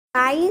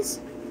Guys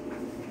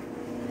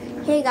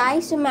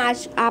तो मैं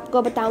आज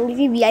आपको बताऊंगी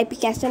कि वीआईपी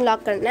कैसे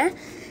अनलॉक करना है।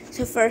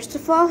 सो फर्स्ट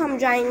ऑफ ऑल हम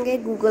जाएंगे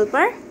गूगल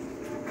पर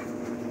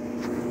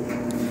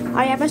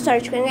और यहाँ पर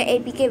सर्च करेंगे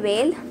एपीके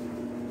वेल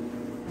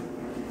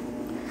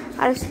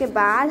और उसके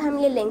बाद हम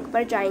ये लिंक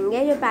पर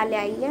जाएंगे जो पहले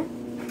आई है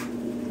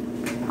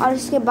और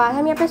उसके बाद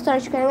हम यहाँ पर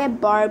सर्च करेंगे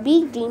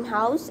Barbie dream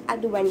house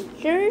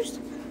adventures.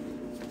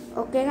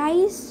 Okay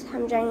guys,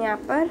 हम जाएंगे यहाँ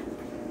पर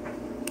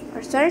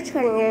और सर्च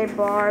करेंगे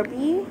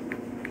बार्बी।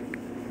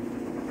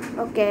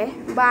 ओके,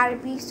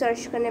 बारबी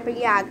सर्च करने पे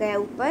ये आ गया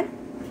ऊपर।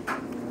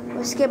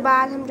 उसके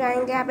बाद हम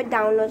जाएंगे यहाँ पे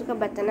डाउनलोड का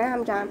बटन है,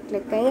 हम जहाँ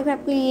क्लिक करेंगे फिर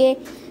आपको ये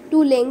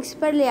 2 लिंक्स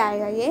पर ले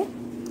आएगा। ये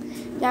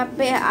यहाँ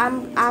पे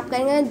आप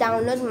करेंगे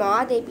download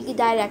mod APK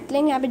direct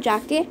link, यहाँ पे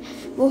जाके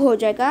वो हो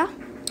जाएगा।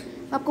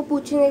 आपको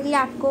पूछेंगे कि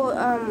आपको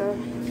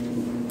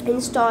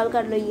इंस्टॉल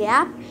कर लो ये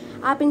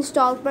आप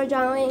इंस्टॉल पर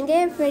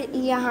जाएंगे, फिर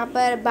यहाँ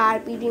पर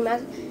बारबी ड्रीम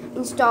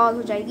इंस्टॉल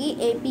हो जाएगी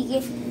एपीके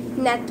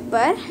नेट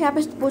पर। यहाँ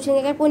पे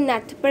पूछेंगे कि आपको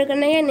नेट पर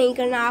करना है या नहीं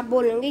करना, आप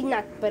बोलेंगे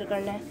नेट पर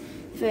करना है,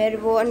 फिर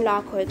वो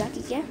अनलॉक होएगा।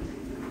 ठीक है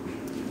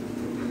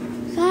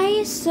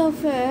गाइस, तो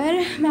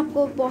फिर मैं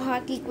आपको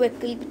बहुत ही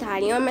क्विकली बता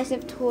रही हूँ, मैं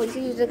सिर्फ थोड़ी सी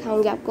चीज़ें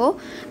दिखाऊंगी आपको,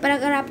 पर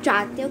अगर आप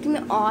चाहते हो कि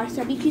मैं और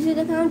सभी चीज़ें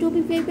दिखाऊँ जो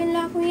भी पे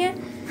अनलॉक हुई हैं,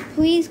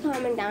 प्लीज़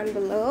कमेंट डाउन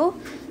बिलो।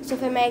 सो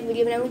फिर मैं एक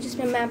वीडियो बनाऊँगी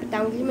जिसमें मैं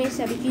बताऊँगी कि मेरी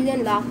सभी चीज़ें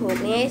अनलॉक हो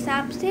गई हैं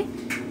हिसाब से।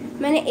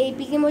 मैंने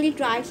एपीके मोड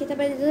ट्राई किया था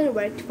but it doesn't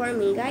work for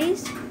me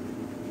guys,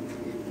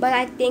 but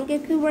I think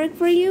it could work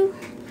for you.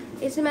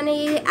 इससे मैंने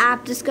ये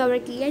ऐप डिस्कवर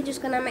की है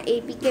जिसका नाम है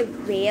एपीके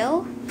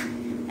वेल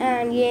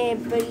एंड ये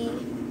बड़ी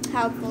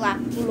हेल्पफुल ऐप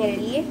थी मेरे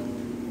लिए।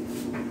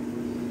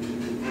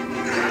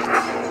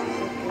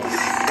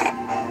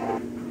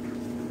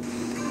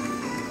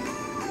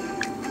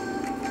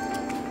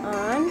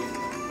 ऑन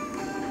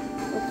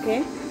ओके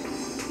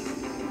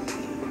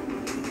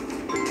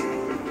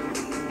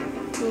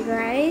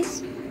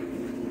गाइस,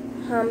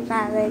 हम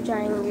पहले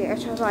जाएंगे।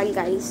 अच्छा सॉरी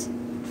गाइस,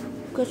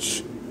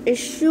 कुछ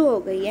इश्यू हो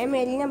गई है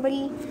मेरी ना,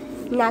 बड़ी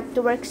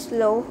नेटवर्क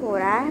स्लो हो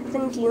रहा है, पता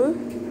नहीं क्यों।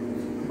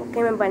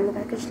 ओके, मैं बंद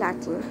करके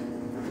चलाती हूँ,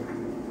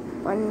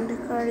 बंद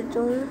कर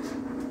दूँ।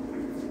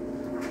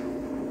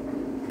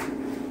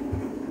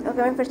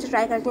 ओके, मैं फिर से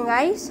ट्राई करती हूँ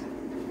गाइस।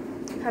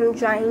 हम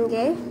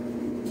जाएंगे।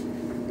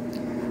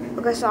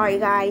 Okay sorry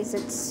guys,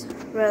 it's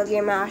really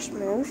a mash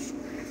move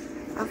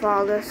of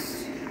all this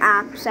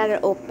apps that are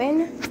open.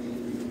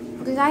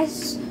 Okay guys,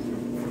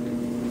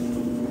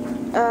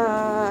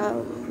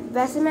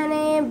 वैसे मैंने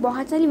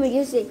बहुत सारी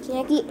वीडियोस देखी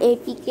हैं कि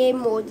एपीके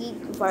मोडी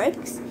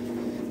वर्क्स,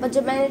 पर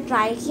जब मैंने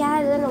ट्राई किया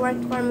है देन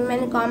वर्क फॉर मी।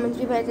 मैंने कमेंट्स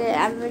भी पढ़े थे,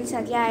 एवरीबॉडी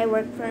सेड या I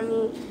work for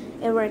me,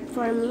 it worked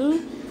for me,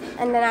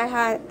 and then it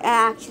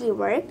actually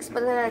works,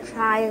 but then I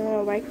tried and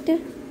it worked,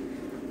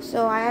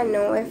 so I don't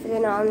know if it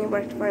only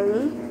worked for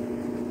me,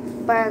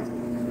 but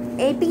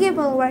APK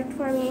will work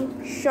for me,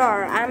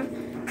 sure.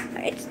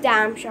 It's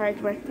damn sure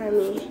it worked for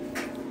me.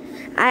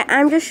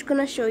 I'm just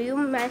gonna show you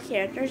my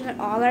characters that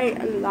all are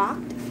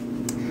unlocked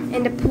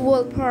in the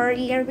pool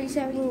party. Everybody's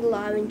having a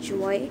lot of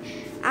enjoy.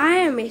 I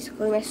am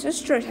basically my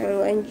sister's having a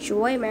lot of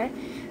enjoyment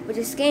with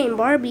this game,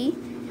 Barbie.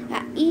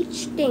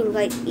 Each thing,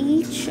 like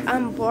each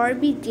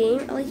Barbie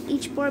game, like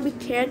each Barbie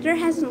character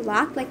has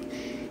unlocked. Like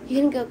you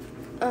can go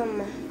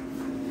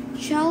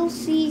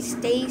Chelsea,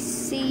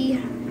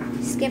 Stacy,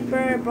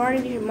 Skipper,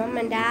 Barbie, her mom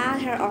and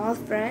dad, her all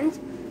friends.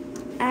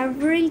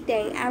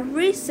 Everything,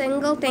 every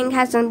single thing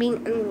has been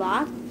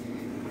unlocked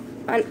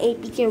on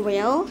APK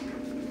Rail.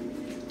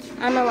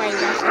 I'm not lying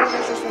guys, I'm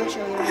just going to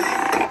show you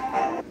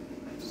right.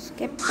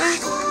 Skipper.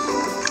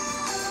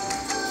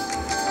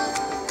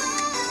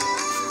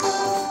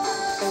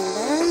 And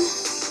then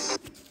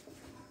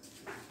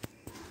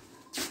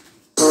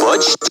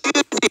What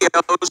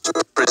Studios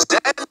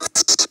presents.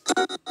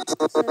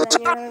 So then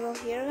you're gonna go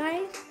here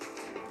guys.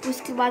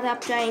 उसके बाद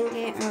आप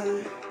जाएंगे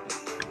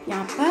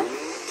यहाँ पर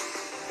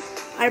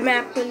और मैं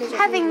आपको ले जाऊंगी।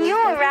 Having you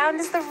around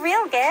is the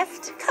real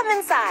gift. Come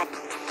inside.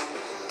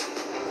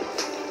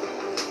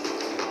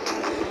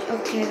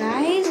 Okay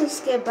guys,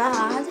 उसके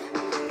बाद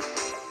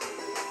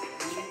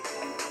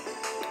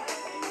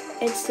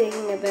it's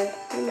taking a bit.